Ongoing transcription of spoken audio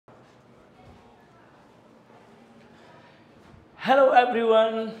Hello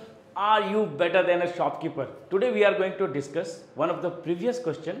everyone, are you better than a shopkeeper? Today we are going to discuss one of the previous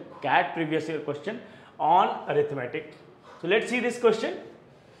question, CAT previous year question on arithmetic. So let's see this question.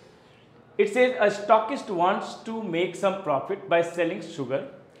 It says a stockist wants to make some profit by selling sugar.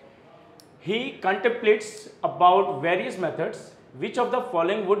 He contemplates about various methods. Which of the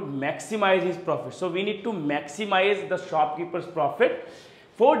following would maximize his profit? So we need to maximize the shopkeeper's profit.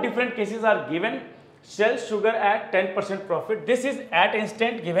 Four different cases are given. Sell sugar at 10% profit. This is at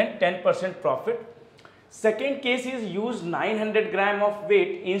instant given 10% profit. Second case is use 900 gram of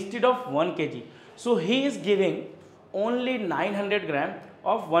weight instead of 1 kg. So he is giving only 900 gram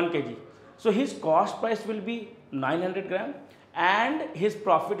of 1 kg. So his cost price will be 900 gram and his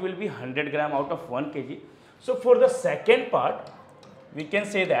profit will be 100 gram out of 1 kg. So for the second part, we can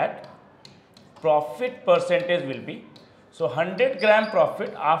say that profit percentage will be, so 100 gram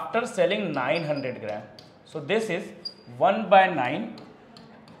profit after selling 900 gram. So this is 1 by 9.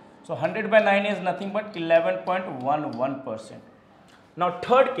 So 100 by 9 is nothing but 11.11%. Now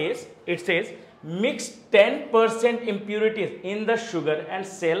third case, it says mix 10% impurities in the sugar and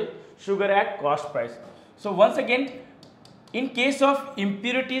sell sugar at cost price. So once again, in case of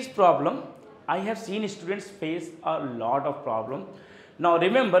impurities problem, I have seen students face a lot of problem. Now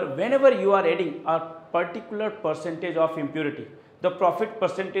remember, whenever you are adding a particular percentage of impurity, the profit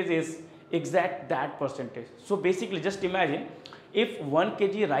percentage is exact that percentage. So basically just imagine if 1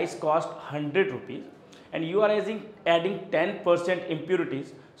 kg rice cost 100 rupees and you are adding 10%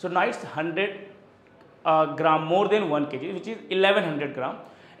 impurities, so now it's 100 gram more than 1 kg, which is 1100 gram.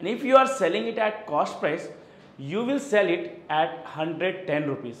 And if you are selling it at cost price, you will sell it at 110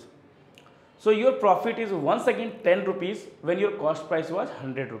 rupees. So your profit is once again 10 rupees when your cost price was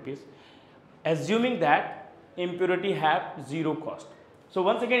 100 rupees, assuming that impurity have zero cost. So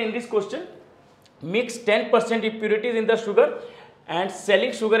once again in this question, mix 10% impurities in the sugar and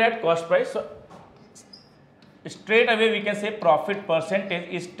selling sugar at cost price. So straight away we can say profit percentage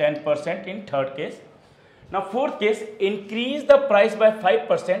is 10% in third case. Now fourth case, increase the price by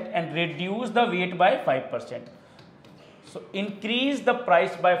 5% and reduce the weight by 5%. So increase the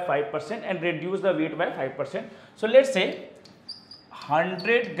price by 5% and reduce the weight by 5%. So let's say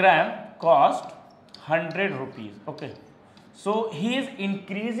 100 gram cost 100 rupees. Okay. So he is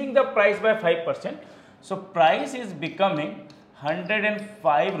increasing the price by 5%. So price is becoming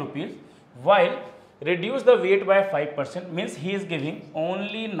 105 rupees, while reduce the weight by 5% means he is giving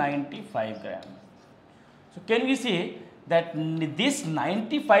only 95 gram. So can we say that this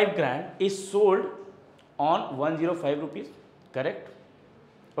 95 gram is sold on 105 rupees, correct?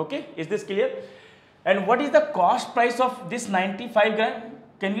 Okay, is this clear? And what is the cost price of this 95 gram?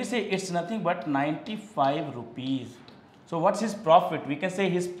 Can we say it's nothing but 95 rupees. So what's his profit? We can say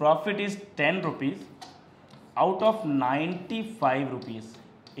his profit is 10 rupees out of 95 rupees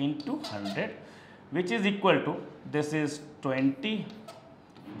into 100, which is equal to, this is 20,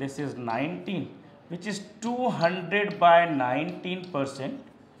 this is 19, which is 200 by 19%,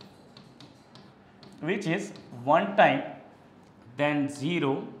 which is 1 time, then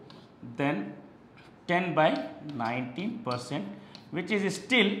 0, then 10 by 19%, which is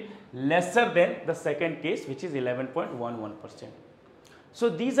still lesser than the second case, which is 11.11%. So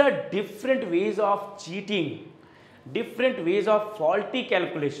these are different ways of cheating, different ways of faulty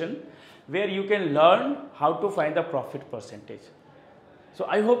calculation, where you can learn how to find the profit percentage. So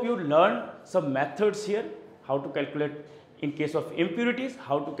I hope you learned some methods here, how to calculate in case of impurities,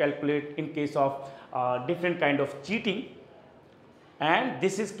 how to calculate in case of different kind of cheating, and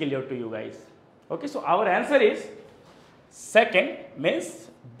this is clear to you guys. Okay, so our answer is second, means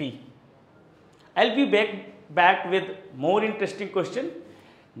B. I'll be back with more interesting question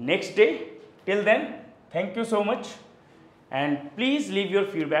next day. Till then, thank you so much, and please leave your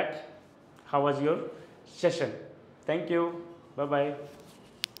feedback. How was your session? Thank you. Bye bye.